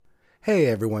Hey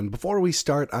everyone, before we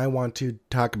start, I want to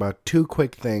talk about two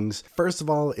quick things. First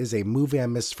of all is a movie I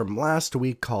missed from last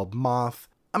week called Moth.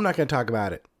 I'm not going to talk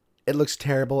about it. It looks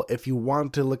terrible. If you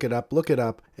want to look it up, look it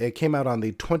up. It came out on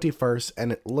the 21st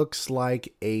and it looks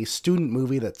like a student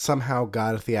movie that somehow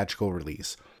got a theatrical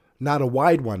release. Not a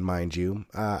wide one, mind you.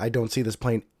 I don't see this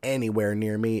playing anywhere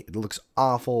near me. It looks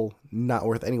awful, not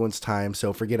worth anyone's time,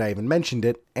 so forget I even mentioned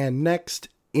it. And next,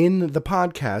 in the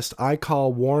podcast, I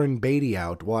call Warren Beatty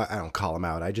out. Well, I don't call him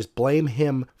out. I just blame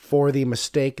him for the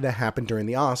mistake that happened during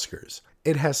the Oscars.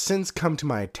 It has since come to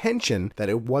my attention that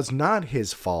it was not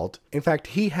his fault. In fact,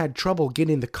 he had trouble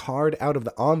getting the card out of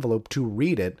the envelope to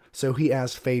read it, so he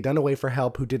asked Faye Dunaway for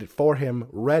help, who did it for him,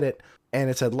 read it, and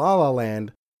it said La La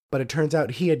Land, but it turns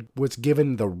out he was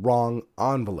given the wrong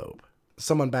envelope.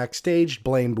 Someone backstage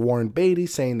blamed Warren Beatty,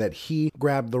 saying that he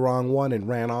grabbed the wrong one and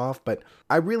ran off, but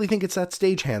I really think it's that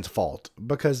stagehand's fault,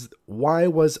 because why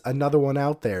was another one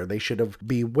out there? They should have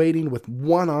been waiting with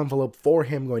one envelope for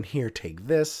him, going, here, take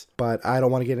this, but I don't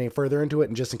want to get any further into it,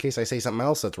 and just in case I say something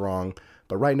else that's wrong,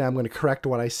 but right now I'm going to correct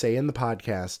what I say in the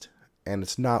podcast, and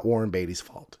it's not Warren Beatty's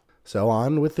fault. So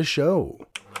on with the show.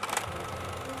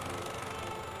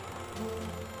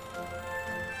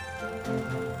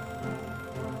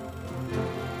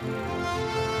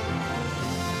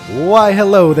 Why,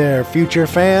 hello there, future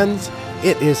fans.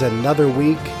 It is another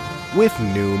week with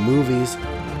new movies,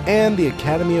 and the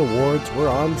Academy Awards were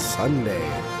on Sunday.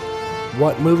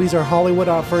 What movies are Hollywood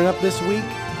offering up this week?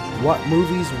 What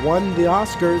movies won the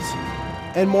Oscars?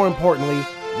 And more importantly,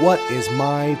 what is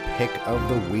my pick of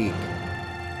the week?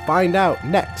 Find out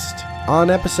next on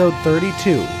episode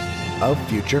 32 of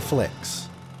Future Flicks.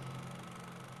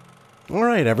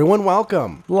 Alright everyone,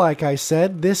 welcome. Like I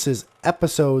said, this is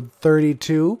episode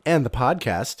 32, and the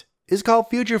podcast is called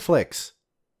Future Flicks.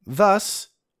 Thus,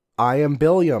 I am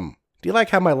Billiam. Do you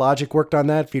like how my logic worked on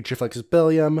that? Future Flicks is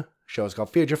Billiam. Show is called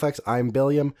Future Flicks. I'm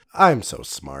Billiam. I'm so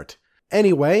smart.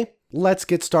 Anyway, let's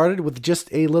get started with just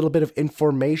a little bit of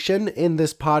information. In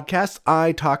this podcast,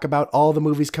 I talk about all the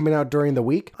movies coming out during the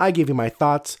week. I give you my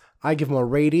thoughts. I give them a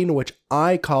rating, which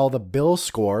I call the Bill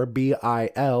score,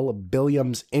 B-I-L,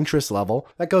 Billiam's interest level.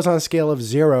 That goes on a scale of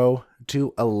 0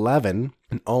 to 11,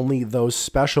 and only those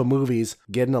special movies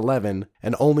get an 11,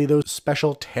 and only those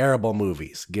special terrible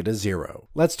movies get a 0.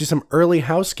 Let's do some early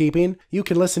housekeeping. You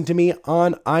can listen to me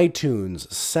on iTunes,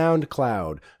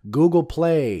 SoundCloud, Google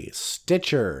Play,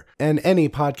 Stitcher, and any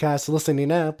podcast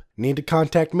listening app. Need to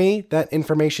contact me? That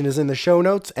information is in the show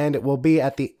notes, and it will be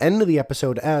at the end of the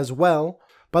episode as well.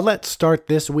 But let's start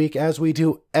this week, as we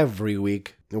do every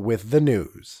week, with the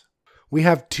news. We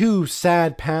have two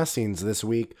sad passings this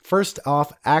week. First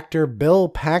off, actor Bill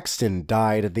Paxton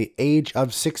died at the age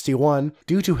of 61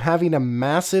 due to having a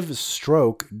massive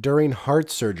stroke during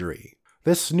heart surgery.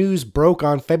 This news broke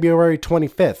on February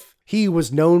 25th. He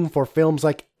was known for films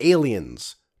like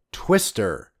Aliens,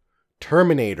 Twister,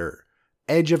 Terminator,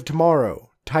 Edge of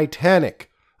Tomorrow, Titanic,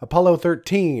 Apollo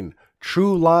 13,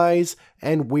 True Lies,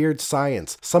 and Weird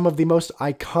Science, some of the most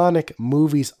iconic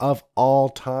movies of all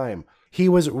time. He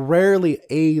was rarely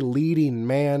a leading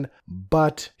man,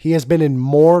 but he has been in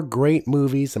more great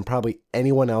movies than probably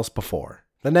anyone else before.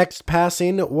 The next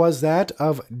passing was that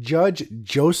of Judge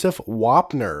Joseph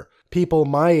Wapner. People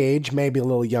my age, maybe a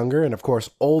little younger, and of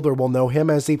course older, will know him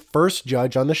as the first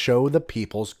judge on the show The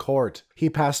People's Court.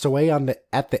 He passed away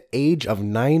at the age of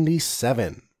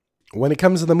 97. When it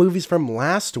comes to the movies from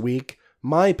last week,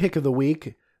 my pick of the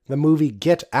week, the movie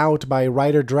Get Out by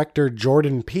writer-director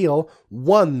Jordan Peele,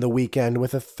 won the weekend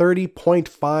with a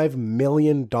 $30.5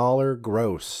 million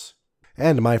gross.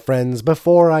 And my friends,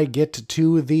 before I get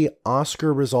to the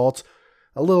Oscar results,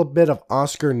 a little bit of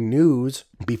Oscar news.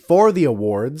 Before the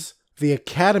awards, the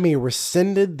Academy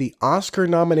rescinded the Oscar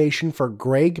nomination for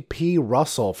Greg P.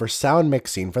 Russell for sound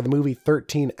mixing for the movie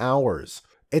 13 Hours.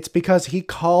 It's because he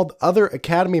called other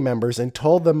Academy members and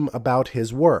told them about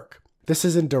his work. This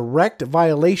is in direct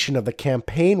violation of the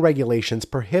campaign regulations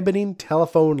prohibiting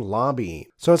telephone lobbying.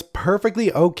 So it's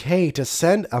perfectly okay to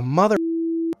send a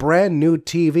brand new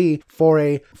TV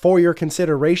for your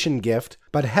consideration gift,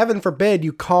 but heaven forbid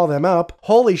you call them up.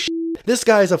 Holy shit, this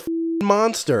guy's a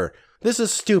monster. This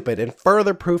is stupid and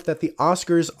further proof that the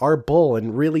Oscars are bull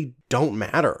and really don't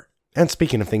matter. And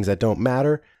speaking of things that don't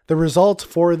matter, the results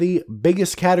for the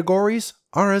biggest categories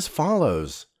are as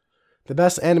follows. The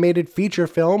Best Animated Feature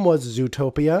Film was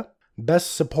Zootopia.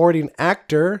 Best Supporting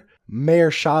Actor,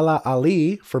 Mahershala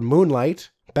Ali for Moonlight.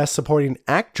 Best Supporting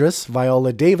Actress,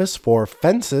 Viola Davis for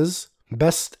Fences.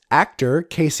 Best Actor,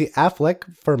 Casey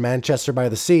Affleck for Manchester by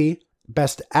the Sea.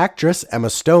 Best Actress,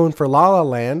 Emma Stone for La La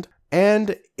Land.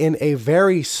 And in a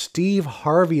very Steve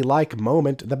Harvey-like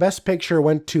moment, the Best Picture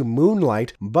went to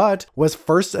Moonlight, but was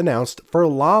first announced for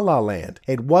La La Land.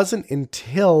 It wasn't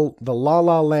until the La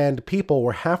La Land people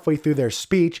were halfway through their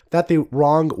speech that the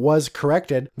wrong was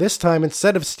corrected. This time,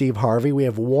 instead of Steve Harvey, we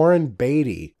have Warren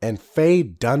Beatty and Faye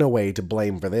Dunaway to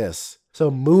blame for this.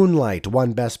 So Moonlight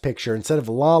won Best Picture instead of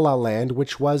La La Land,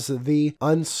 which was the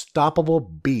unstoppable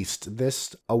beast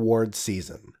this award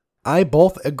season. I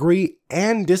both agree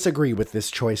and disagree with this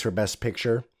choice for Best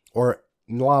Picture, or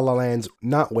La La Land's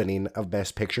not winning of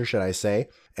Best Picture, should I say.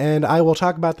 And I will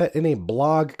talk about that in a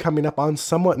blog coming up on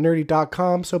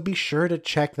somewhatnerdy.com, so be sure to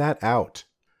check that out.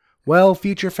 Well,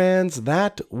 future fans,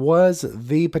 that was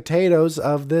the potatoes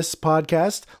of this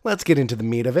podcast. Let's get into the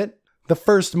meat of it. The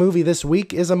first movie this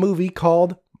week is a movie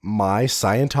called My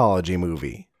Scientology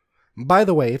Movie. By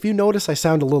the way, if you notice I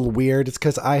sound a little weird, it's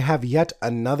because I have yet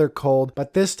another cold,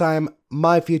 but this time,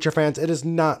 my future fans, it is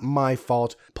not my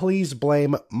fault. Please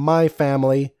blame my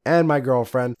family and my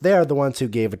girlfriend. They are the ones who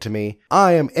gave it to me.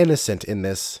 I am innocent in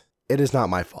this. It is not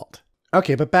my fault.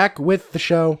 Okay, but back with the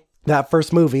show. That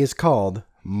first movie is called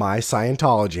My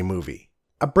Scientology Movie.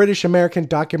 A British-American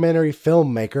documentary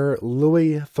filmmaker,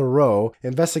 Louis Theroux,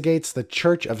 investigates the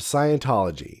Church of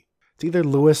Scientology. It's either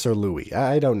Louis or Louis,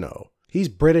 I don't know. He's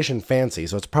British and fancy,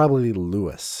 so it's probably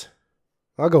Louis.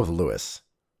 I'll go with Louis.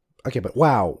 Okay, but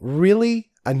wow,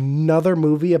 really? Another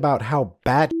movie about how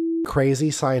bat crazy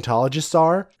Scientologists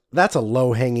are? That's a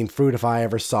low-hanging fruit if I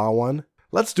ever saw one.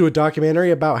 Let's do a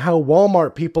documentary about how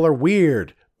Walmart people are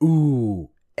weird. Ooh,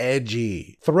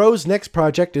 edgy. Theroux's next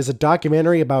project is a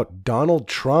documentary about Donald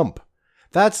Trump.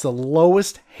 That's the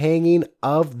lowest hanging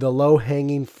of the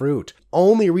low-hanging fruit.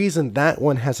 Only reason that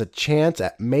one has a chance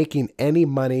at making any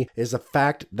money is the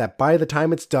fact that by the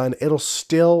time it's done, it'll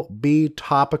still be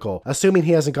topical, assuming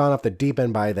he hasn't gone off the deep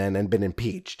end by then and been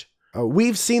impeached.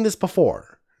 We've seen this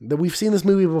before. We've seen this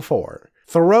movie before.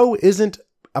 Theroux isn't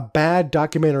a bad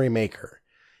documentary maker.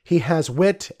 He has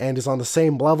wit and is on the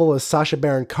same level as Sacha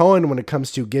Baron Cohen when it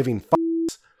comes to giving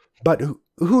f***s. But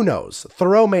who knows?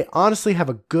 Theroux may honestly have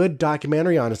a good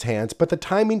documentary on his hands, but the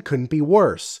timing couldn't be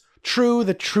worse. True,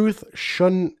 the truth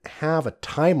shouldn't have a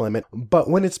time limit, but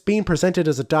when it's being presented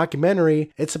as a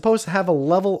documentary, it's supposed to have a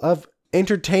level of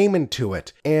entertainment to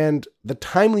it, and the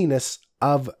timeliness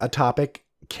of a topic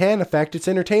can affect its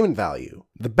entertainment value.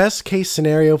 The best case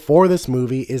scenario for this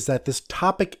movie is that this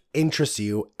topic interests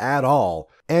you at all,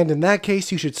 and in that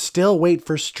case, you should still wait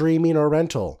for streaming or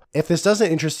rental. If this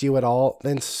doesn't interest you at all,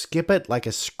 then skip it like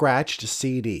a scratched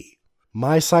CD.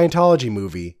 My Scientology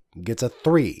Movie gets a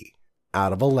 3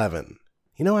 out of 11.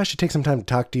 You know, I should take some time to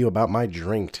talk to you about my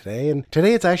drink today, and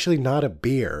today it's actually not a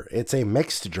beer, it's a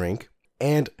mixed drink.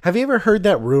 And have you ever heard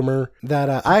that rumor that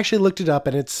I actually looked it up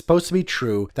and it's supposed to be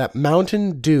true that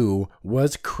Mountain Dew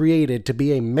was created to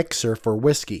be a mixer for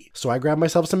whiskey. So I grabbed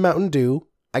myself some Mountain Dew,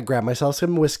 I grabbed myself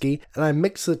some whiskey, and I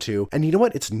mixed the two, and you know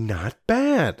what? It's not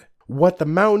bad. What the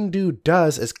Mountain Dew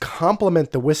does is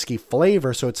complement the whiskey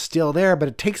flavor so it's still there, but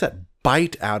it takes that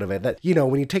bite out of it. That, you know,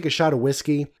 when you take a shot of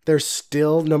whiskey, there's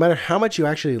still, no matter how much you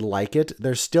actually like it,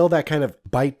 there's still that kind of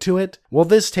bite to it. Well,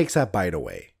 this takes that bite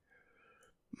away.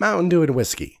 Mountain Dew and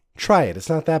whiskey. Try it, it's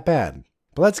not that bad.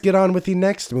 But let's get on with the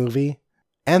next movie.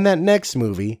 And that next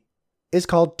movie is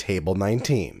called Table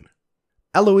 19.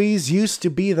 Eloise used to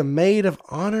be the maid of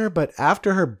honor, but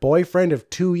after her boyfriend of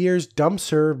 2 years dumps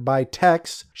her by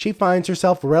text, she finds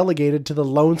herself relegated to the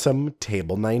lonesome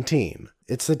Table 19.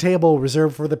 It's the table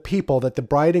reserved for the people that the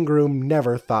bride and groom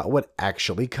never thought would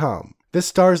actually come. This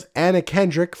stars Anna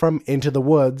Kendrick from Into the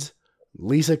Woods,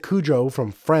 Lisa Kudrow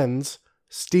from Friends,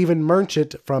 Stephen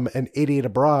Merchant from An Idiot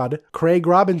Abroad, Craig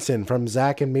Robinson from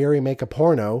Zack and Miri Make a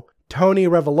Porno, Tony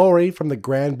Revolori from the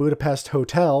Grand Budapest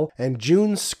Hotel, and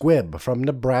June Squibb from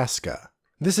Nebraska.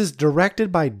 This is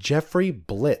directed by Jeffrey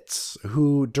Blitz,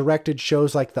 who directed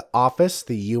shows like The Office,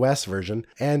 the US version,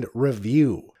 and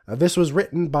Review. This was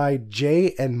written by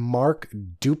Jay and Mark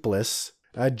Duplass.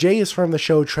 Jay is from the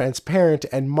show Transparent,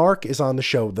 and Mark is on the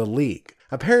show The League.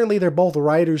 Apparently they're both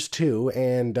writers too,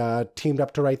 and teamed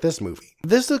up to write this movie.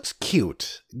 This looks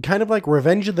cute, kind of like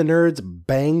Revenge of the Nerds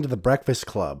banged The Breakfast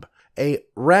Club. A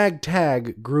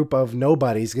ragtag group of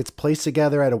nobodies gets placed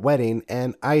together at a wedding,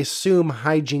 and I assume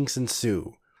hijinks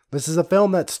ensue. This is a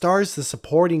film that stars the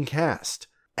supporting cast.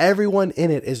 Everyone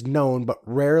in it is known, but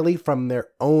rarely from their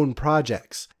own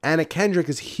projects. Anna Kendrick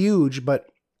is huge, but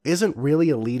isn't really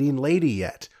a leading lady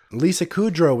yet. Lisa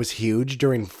Kudrow was huge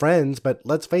during Friends, but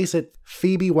let's face it,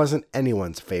 Phoebe wasn't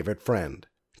anyone's favorite friend.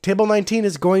 Table 19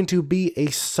 is going to be a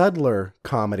Sudler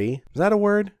comedy. Is that a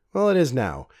word? Well, it is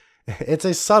now. It's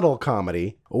a subtle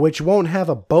comedy, which won't have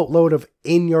a boatload of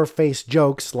in-your-face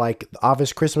jokes like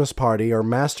Office Christmas Party or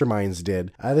Masterminds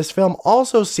did. This film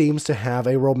also seems to have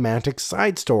a romantic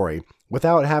side story,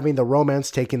 without having the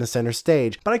romance taking the center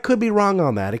stage. But I could be wrong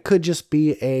on that. It could just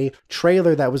be a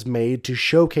trailer that was made to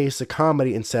showcase the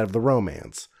comedy instead of the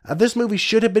romance. This movie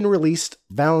should have been released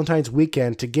Valentine's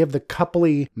weekend to give the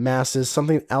coupley masses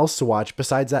something else to watch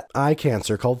besides that eye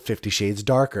cancer called 50 Shades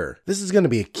Darker. This is going to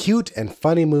be a cute and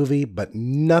funny movie, but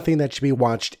nothing that should be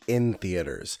watched in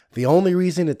theaters. The only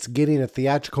reason it's getting a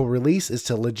theatrical release is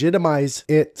to legitimize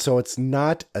it so it's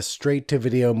not a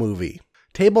straight-to-video movie.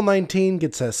 Table 19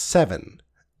 gets a 7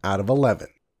 out of 11.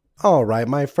 Alright,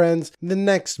 my friends, the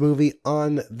next movie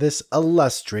on this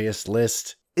illustrious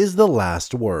list is The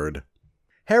Last Word.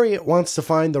 Harriet wants to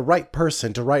find the right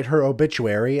person to write her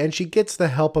obituary, and she gets the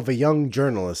help of a young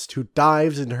journalist who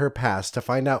dives into her past to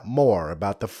find out more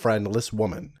about the friendless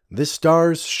woman. This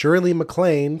stars Shirley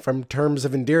MacLaine from Terms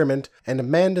of Endearment and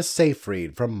Amanda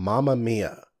Seyfried from Mamma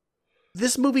Mia.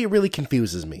 This movie really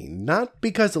confuses me, not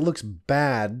because it looks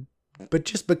bad, but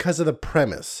just because of the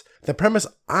premise. The premise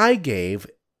I gave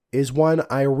is one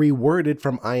I reworded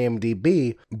from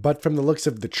IMDb, but from the looks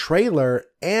of the trailer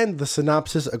and the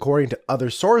synopsis according to other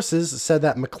sources said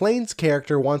that MacLaine's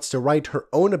character wants to write her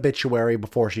own obituary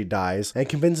before she dies and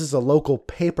convinces a local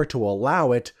paper to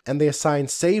allow it, and they assign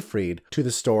Seyfried to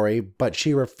the story, but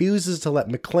she refuses to let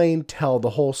MacLaine tell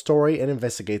the whole story and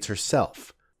investigates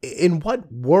herself. In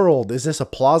what world is this a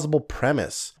plausible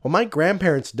premise? Well, my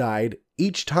grandparents died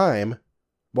each time.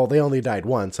 Well, they only died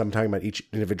once. I'm talking about each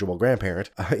individual grandparent.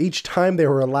 Each time we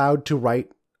were allowed to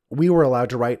write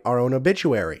our own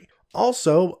obituary.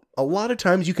 Also, a lot of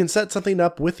times you can set something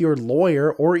up with your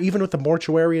lawyer or even with the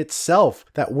mortuary itself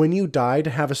that when you die to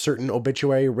have a certain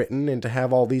obituary written and to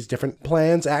have all these different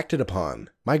plans acted upon.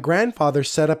 My grandfather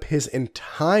set up his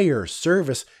entire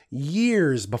service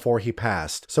years before he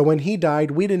passed, so when he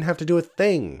died, we didn't have to do a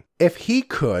thing. If he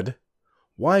could,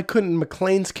 why couldn't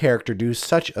MacLaine's character do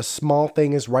such a small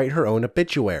thing as write her own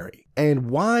obituary? And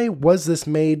why was this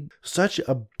made such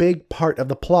a big part of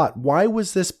the plot? Why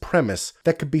was this premise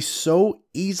that could be so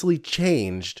easily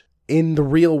changed in the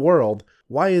real world?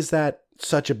 Why is that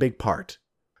such a big part?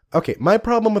 Okay, my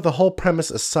problem with the whole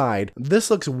premise aside, this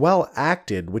looks well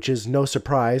acted, which is no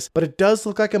surprise, but it does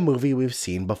look like a movie we've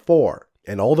seen before.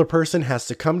 An older person has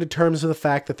to come to terms with the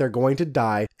fact that they're going to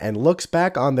die and looks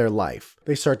back on their life.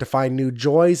 They start to find new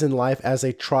joys in life as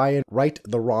they try and right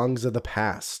the wrongs of the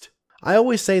past. I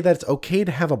always say that it's okay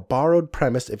to have a borrowed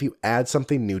premise if you add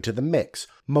something new to the mix.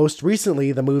 Most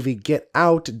recently, the movie Get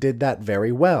Out did that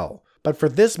very well. But for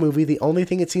this movie, the only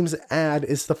thing it seems to add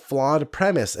is the flawed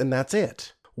premise, and that's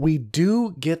it. We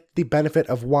do get the benefit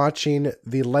of watching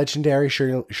the legendary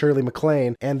Shirley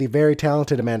MacLaine and the very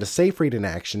talented Amanda Seyfried in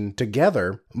action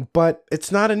together, but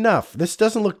it's not enough. This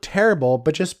doesn't look terrible,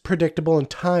 but just predictable and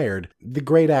tired, the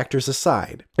great actors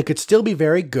aside. It could still be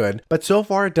very good, but so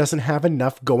far it doesn't have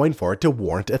enough going for it to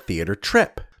warrant a theater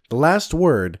trip. The Last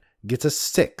Word gets a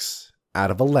 6 out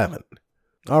of 11.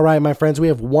 All right, my friends, we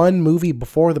have one movie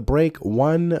before the break,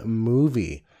 one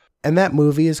movie, and that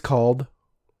movie is called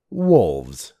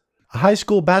Wolves. A high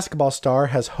school basketball star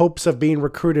has hopes of being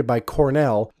recruited by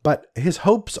Cornell, but his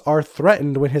hopes are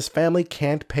threatened when his family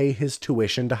can't pay his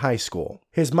tuition to high school.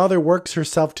 His mother works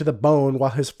herself to the bone while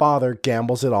his father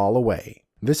gambles it all away.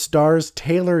 This stars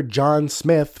Taylor John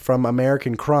Smith from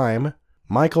American Crime,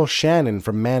 Michael Shannon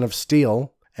from Man of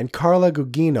Steel, and Carla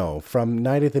Gugino from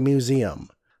Night at the Museum.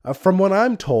 From what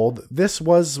I'm told, this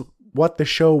was what the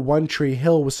show One Tree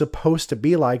Hill was supposed to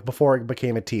be like before it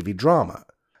became a TV drama.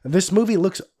 This movie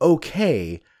looks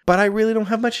okay, but I really don't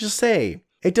have much to say.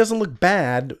 It doesn't look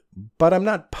bad, but I'm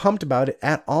not pumped about it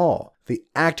at all. The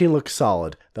acting looks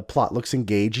solid, the plot looks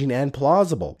engaging and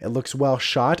plausible, it looks well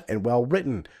shot and well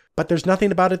written, but there's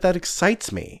nothing about it that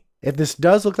excites me. If this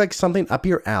does look like something up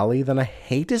your alley, then I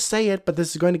hate to say it, but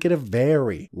this is going to get a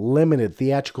very limited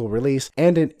theatrical release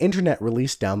and an internet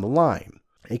release down the line.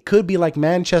 It could be like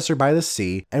Manchester by the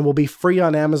Sea and will be free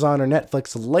on Amazon or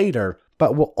Netflix later,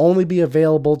 but will only be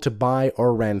available to buy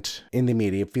or rent in the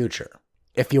immediate future.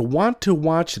 If you want to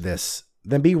watch this,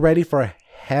 then be ready for a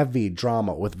heavy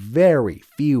drama with very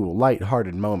few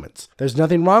lighthearted moments. There's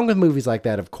nothing wrong with movies like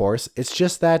that, of course, it's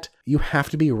just that you have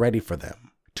to be ready for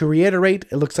them. To reiterate,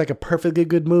 it looks like a perfectly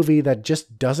good movie that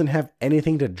just doesn't have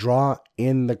anything to draw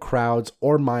in the crowds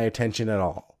or my attention at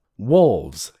all.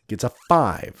 Wolves gets a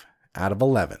 5 out of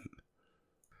 11.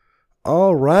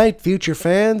 All right, future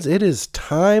fans, it is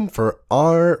time for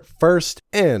our first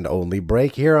and only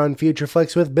break here on Future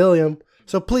Flicks with Billiam.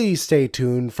 So please stay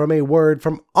tuned from a word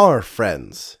from our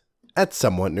friends at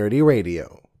Somewhat Nerdy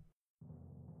Radio.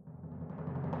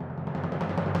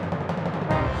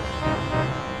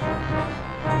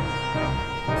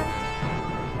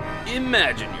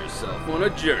 Imagine yourself on a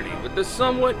journey with the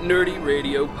Somewhat Nerdy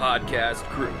Radio podcast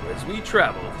crew as we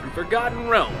travel through forgotten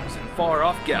realms and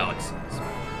far-off galaxies.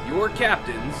 Your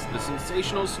captains, the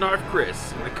sensational Snarf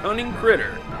Chris and the cunning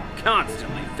Critter,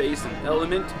 constantly face an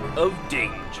element of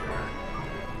danger.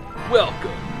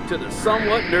 Welcome to the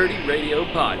Somewhat Nerdy Radio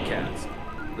podcast,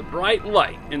 the bright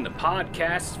light in the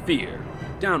podcast sphere.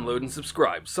 Download and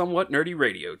subscribe Somewhat Nerdy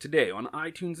Radio today on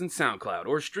iTunes and SoundCloud,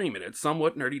 or stream it at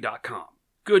somewhatnerdy.com.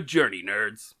 Good journey,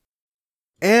 nerds.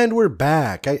 And we're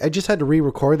back. I just had to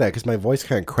re-record that because my voice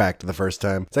kind of cracked the first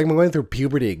time. It's like I'm going through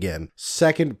puberty again.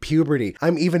 Second puberty.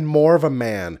 I'm even more of a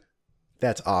man.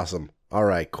 That's awesome. All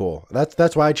right, cool.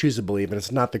 That's why I choose to believe, and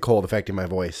it's not the cold affecting my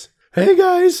voice. Hey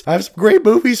guys, I have some great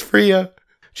movies for you.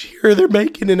 Did you hear they're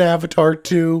making an Avatar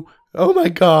 2? Oh my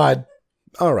god.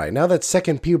 All right, now that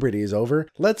second puberty is over,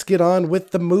 let's get on with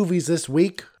the movies this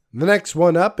week. The next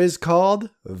one up is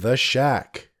called The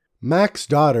Shack. Mac's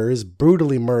daughter is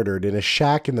brutally murdered in a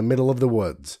shack in the middle of the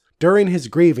woods. During his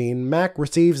grieving, Mac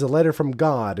receives a letter from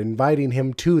God inviting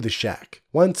him to the shack.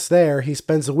 Once there, he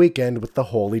spends a weekend with the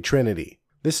Holy Trinity.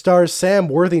 This stars Sam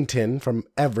Worthington from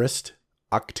Everest,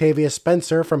 Octavia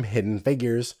Spencer from Hidden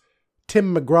Figures,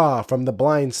 Tim McGraw from The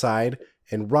Blind Side,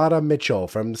 and Radha Mitchell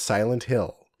from Silent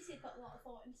Hill.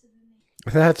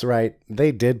 That's right,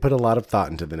 they did put a lot of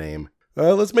thought into the name.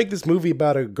 Let's make this movie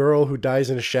about a girl who dies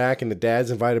in a shack and the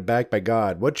dad's invited back by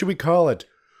God. What should we call it?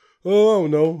 Oh,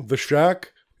 no, The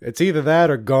Shack? It's either that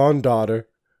or Gone Daughter.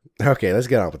 Okay, let's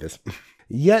get on with this.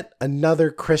 Yet another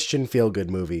Christian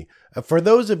feel-good movie. For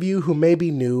those of you who may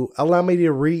be new, allow me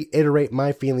to reiterate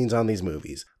my feelings on these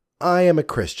movies. I am a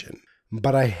Christian,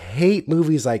 but I hate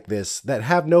movies like this that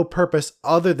have no purpose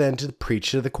other than to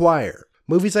preach to the choir.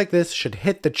 Movies like this should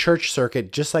hit the church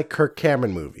circuit just like Kirk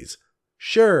Cameron movies.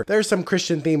 Sure, there are some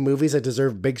Christian-themed movies that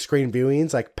deserve big-screen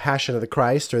viewings like Passion of the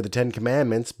Christ or The Ten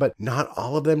Commandments, but not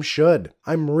all of them should.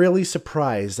 I'm really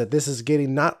surprised that this is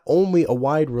getting not only a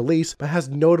wide release, but has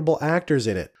notable actors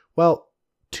in it. Well,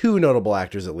 two notable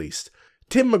actors at least.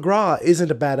 Tim McGraw isn't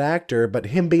a bad actor, but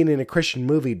him being in a Christian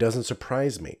movie doesn't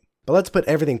surprise me. But let's put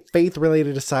everything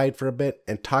faith-related aside for a bit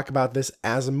and talk about this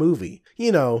as a movie.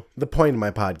 You know, the point of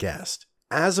my podcast.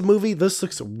 As a movie, this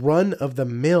looks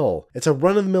run-of-the-mill. It's a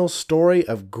run-of-the-mill story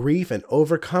of grief and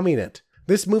overcoming it.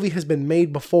 This movie has been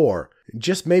made before,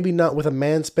 just maybe not with a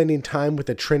man spending time with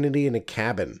the Trinity in a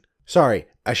cabin. Sorry,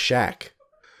 a shack.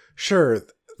 Sure,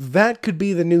 that could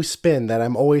be the new spin that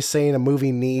I'm always saying a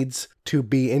movie needs to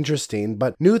be interesting,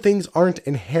 but new things aren't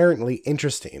inherently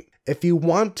interesting. If you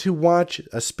want to watch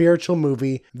a spiritual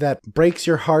movie that breaks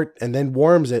your heart and then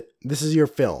warms it, this is your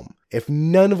film. If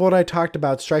none of what I talked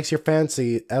about strikes your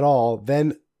fancy at all,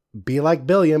 then be like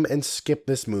Billiam and skip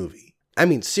this movie. I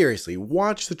mean, seriously,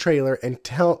 watch the trailer and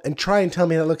try and tell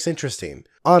me that looks interesting.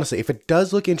 Honestly, if it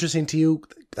does look interesting to you,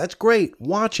 that's great.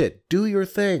 Watch it. Do your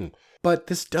thing. But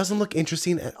this doesn't look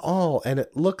interesting at all, and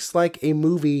it looks like a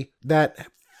movie that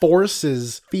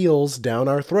forces feels down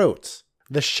our throats.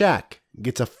 The Shack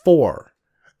gets a 4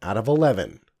 out of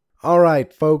 11. All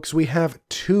right, folks, we have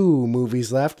 2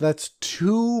 movies left. That's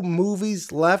 2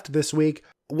 movies left this week.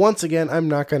 Once again, I'm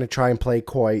not going to try and play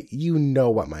coy. You know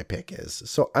what my pick is.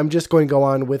 So I'm just going to go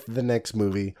on with the next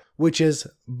movie, which is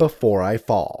Before I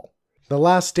Fall. The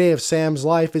last day of Sam's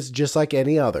life is just like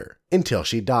any other, until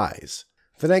she dies.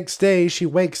 The next day, she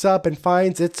wakes up and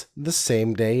finds it's the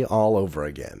same day all over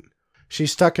again.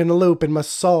 She's stuck in a loop and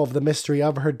must solve the mystery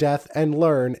of her death and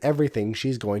learn everything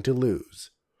she's going to lose.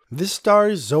 This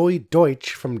stars Zoe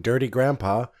Deutsch from Dirty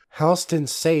Grandpa, Halston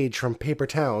Sage from Paper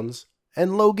Towns,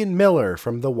 and Logan Miller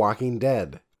from The Walking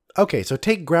Dead. Okay, so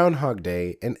take Groundhog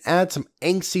Day and add some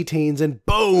angsty teens and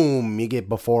boom, you get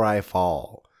Before I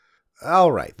Fall.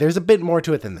 Alright, there's a bit more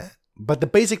to it than that, but the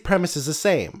basic premise is the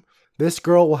same. This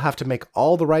girl will have to make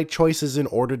all the right choices in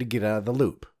order to get out of the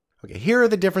loop. Okay, here are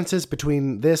the differences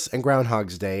between this and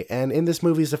Groundhog's Day, and in this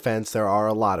movie's defense, there are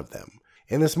a lot of them.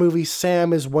 In this movie,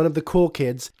 Sam is one of the cool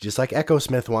kids, just like Echo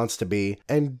Smith wants to be,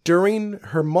 and during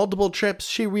her multiple trips,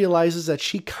 she realizes that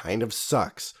she kind of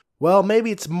sucks. Well, maybe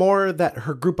it's more that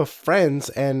her group of friends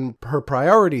and her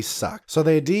priorities suck, so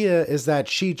the idea is that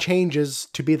she changes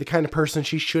to be the kind of person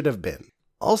she should have been.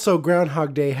 Also,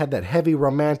 Groundhog Day had that heavy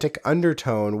romantic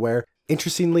undertone where,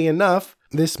 interestingly enough,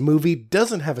 this movie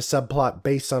doesn't have a subplot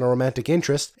based on a romantic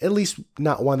interest, at least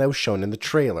not one that was shown in the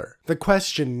trailer. The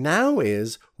question now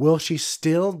is, will she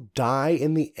still die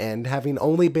in the end having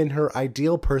only been her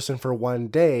ideal person for one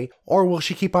day, or will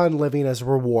she keep on living as a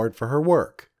reward for her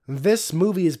work? This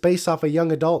movie is based off a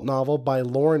young adult novel by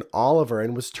Lauren Oliver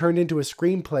and was turned into a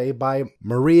screenplay by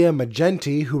Maria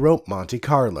Maggenti, who wrote Monte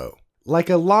Carlo. Like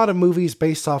a lot of movies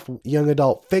based off young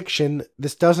adult fiction,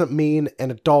 this doesn't mean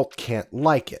an adult can't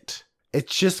like it.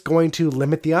 It's just going to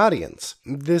limit the audience.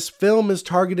 This film is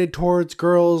targeted towards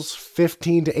girls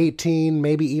 15 to 18,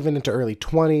 maybe even into early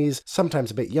 20s,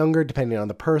 sometimes a bit younger depending on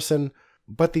the person.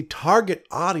 But the target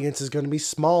audience is going to be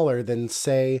smaller than,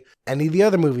 say, any of the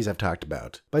other movies I've talked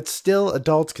about. But still,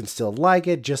 adults can still like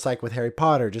it, just like with Harry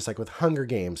Potter, just like with Hunger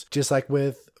Games, just like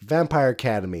with Vampire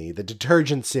Academy, the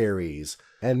Detergent series,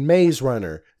 and Maze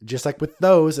Runner. Just like with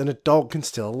those, an adult can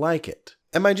still like it.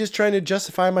 Am I just trying to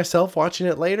justify myself watching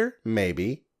it later?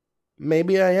 Maybe.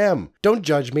 Maybe I am. Don't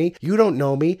judge me. You don't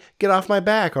know me. Get off my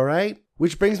back, alright?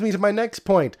 Which brings me to my next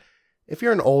point. If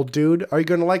you're an old dude, are you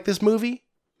going to like this movie?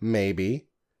 Maybe.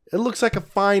 It looks like a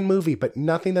fine movie, but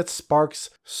nothing that sparks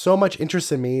so much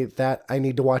interest in me that I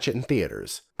need to watch it in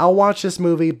theaters. I'll watch this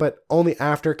movie, but only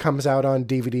after it comes out on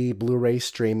DVD, Blu-ray,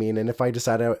 streaming, and if I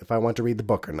decide if I want to read the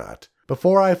book or not.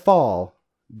 Before I Fall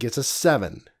gets a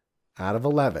 7 out of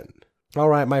 11.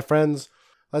 Alright, my friends,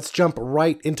 let's jump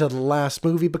right into the last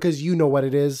movie because you know what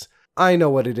it is. I know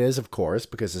what it is, of course,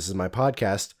 because this is my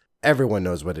podcast. Everyone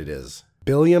knows what it is.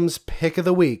 Billiam's pick of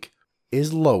the week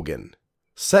is Logan.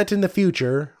 Set in the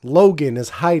future, Logan is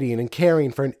hiding and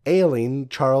caring for an ailing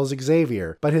Charles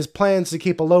Xavier, but his plans to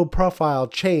keep a low profile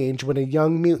change when a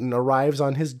young mutant arrives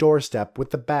on his doorstep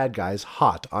with the bad guys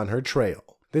hot on her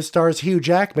trail. This stars Hugh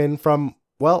Jackman from,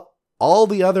 well, all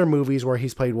the other movies where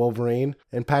he's played Wolverine,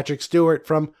 and Patrick Stewart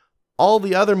from all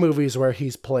the other movies where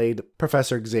he's played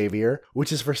Professor Xavier,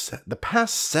 which is for the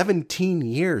past 17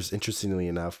 years, interestingly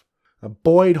enough.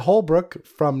 Boyd Holbrook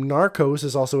from Narcos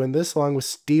is also in this, along with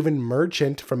Stephen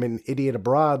Merchant from An Idiot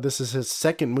Abroad. This is his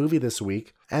second movie this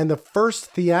week, and the first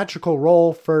theatrical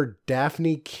role for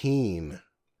Daphne Keane.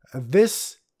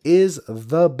 This is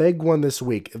the big one this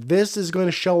week. This is going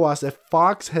to show us if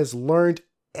Fox has learned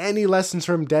any lessons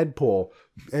from Deadpool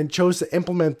and chose to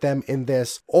implement them in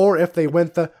this, or if they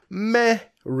went the meh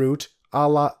route a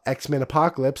la X-Men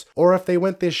Apocalypse, or if they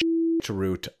went this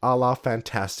route a la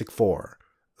Fantastic Four.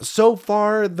 So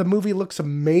far, the movie looks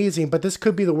amazing, but this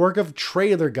could be the work of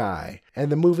Trailer Guy,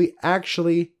 and the movie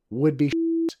actually would be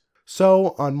shit.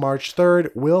 So, on March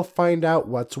 3rd, we'll find out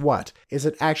what's what. Is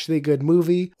it actually a good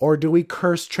movie, or do we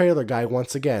curse Trailer Guy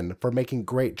once again for making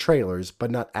great trailers, but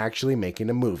not actually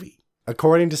making a movie?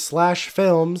 According to Slash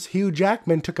Films, Hugh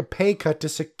Jackman took a pay cut to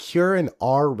secure an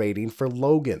R rating for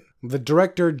Logan. The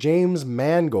director James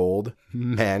Mangold,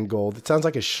 it sounds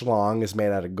like a schlong is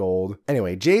made out of gold.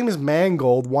 Anyway, James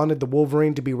Mangold wanted the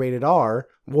Wolverine to be rated R,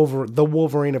 the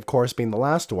Wolverine of course being the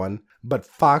last one, but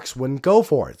Fox wouldn't go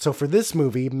for it. So for this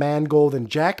movie, Mangold and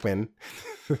Jackman,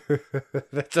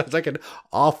 that sounds like an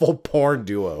awful porn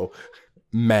duo.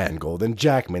 Mangold and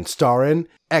Jackman starring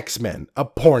X-Men, a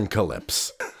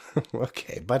porncalypse.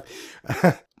 Okay, but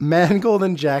Mangold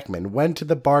and Jackman went to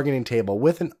the bargaining table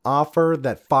with an offer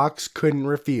that Fox couldn't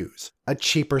refuse. A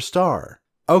cheaper star.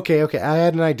 Okay, I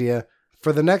had an idea.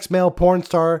 For the next male porn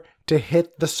star to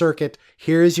hit the circuit,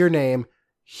 here's your name,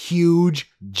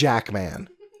 Huge Jackman.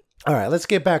 Alright, let's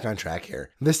get back on track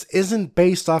here. This isn't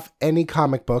based off any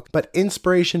comic book, but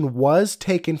inspiration was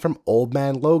taken from Old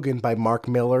Man Logan by Mark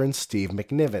Millar and Steve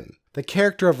McNiven. The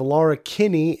character of Laura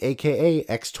Kinney, aka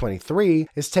X-23,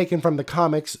 is taken from the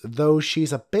comics, though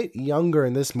she's a bit younger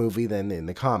in this movie than in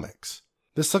the comics.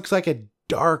 This looks like a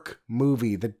dark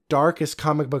movie, the darkest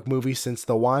comic book movie since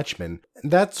The Watchmen.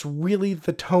 That's really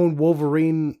the tone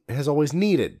Wolverine has always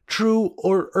needed. True,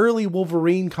 or early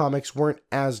Wolverine comics weren't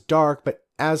as dark, but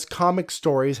as comic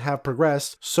stories have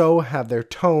progressed, so have their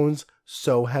tones,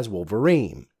 so has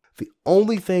Wolverine. The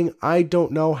only thing I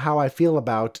don't know how I feel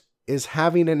about is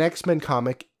having an X-Men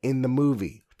comic in the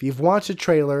movie. If you've watched a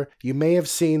trailer, you may have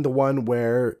seen the one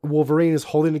where Wolverine is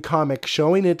holding a comic,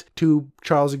 showing it to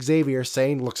Charles Xavier,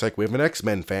 saying, "Looks like we have an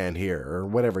X-Men fan here," or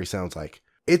whatever he sounds like.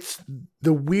 It's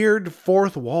the weird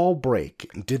fourth wall break.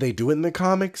 Did they do it in the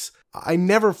comics? I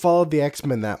never followed the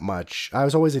X-Men that much. I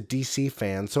was always a DC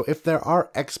fan, so if there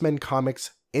are X-Men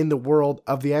comics in the world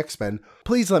of the X-Men,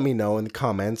 please let me know in the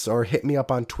comments or hit me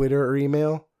up on Twitter or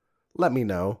email. Let me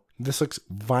know. This looks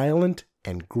violent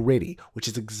and gritty, which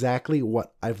is exactly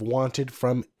what I've wanted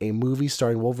from a movie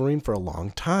starring Wolverine for a long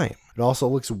time. It also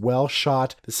looks well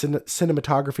shot. The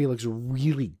cinematography looks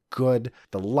really good.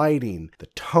 The lighting, the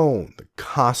tone, the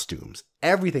costumes,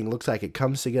 everything looks like it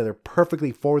comes together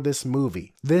perfectly for this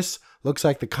movie. This looks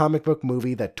like the comic book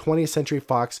movie that 20th Century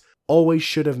Fox always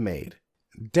should have made.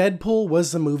 Deadpool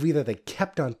was the movie that they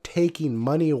kept on taking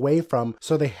money away from,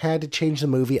 so they had to change the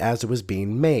movie as it was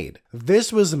being made.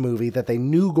 This was a movie that they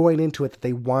knew going into it that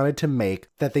they wanted to make,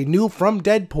 that they knew from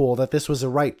Deadpool that this was the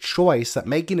right choice, that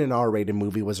making an R-rated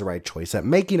movie was the right choice, that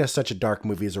making such a dark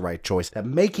movie is the right choice, that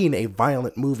making a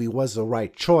violent movie was the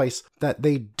right choice, that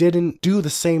they didn't do the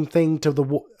same thing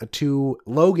to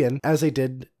Logan as they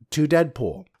did to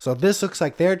Deadpool. So this looks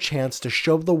like their chance to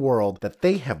show the world that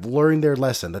they have learned their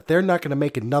lesson, that they're not going to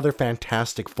make another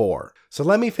Fantastic Four. So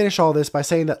let me finish all this by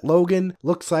saying that Logan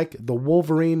looks like the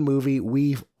Wolverine movie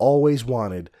we've always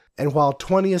wanted. And while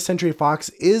 20th Century Fox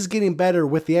is getting better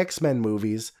with the X-Men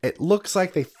movies, it looks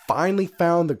like they finally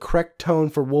found the correct tone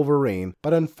for Wolverine,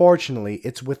 but unfortunately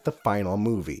it's with the final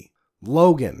movie.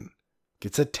 Logan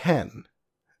gets a 10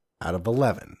 out of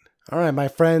 11. Alright, my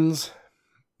friends.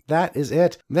 That is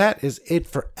it. That is it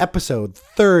for episode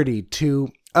 32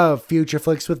 of Future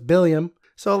Flicks with Billiam.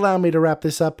 So allow me to wrap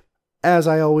this up, as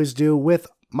I always do, with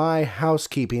my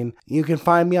housekeeping. You can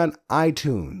find me on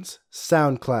iTunes,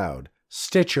 SoundCloud,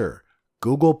 Stitcher,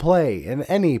 Google Play, and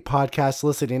any podcast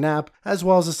listening app, as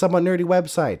well as a Somewhat Nerdy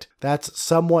website. That's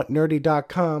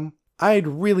somewhatnerdy.com. I'd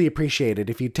really appreciate it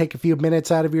if you'd take a few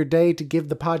minutes out of your day to give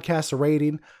the podcast a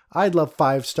rating. I'd love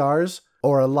 5 stars,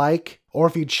 or a like, or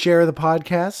if you'd share the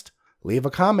podcast, leave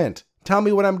a comment. Tell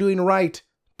me what I'm doing right.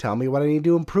 Tell me what I need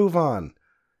to improve on.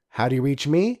 How do you reach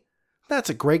me? That's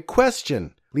a great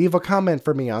question. Leave a comment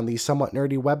for me on the Somewhat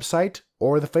Nerdy website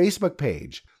or the Facebook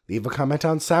page. Leave a comment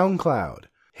on SoundCloud.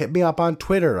 Hit me up on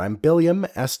Twitter. I'm Billiam,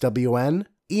 SWN.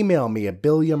 Email me at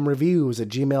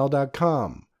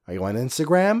billiamreviews@gmail.com. Are you on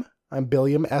Instagram? I'm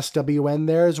Billiam, SWN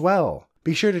there as well.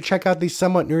 Be sure to check out the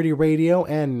Somewhat Nerdy Radio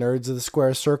and Nerds of the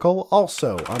Square Circle,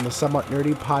 also on the Somewhat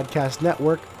Nerdy Podcast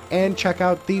Network, and check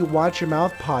out the Watch Your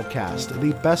Mouth podcast,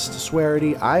 the best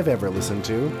swearity I've ever listened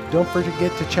to. Don't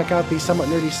forget to check out the Somewhat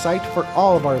Nerdy site for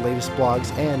all of our latest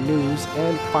blogs and news.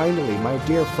 And finally, my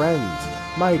dear friends,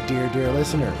 my dear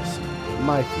listeners,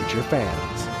 my future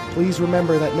fans, please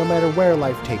remember that no matter where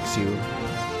life takes you,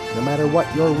 no matter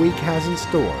what your week has in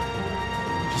store,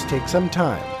 just take some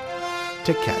time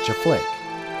to catch a flick.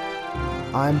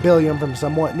 I'm Billiam from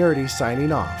Somewhat Nerdy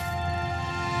signing off.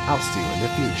 I'll see you in the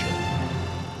future.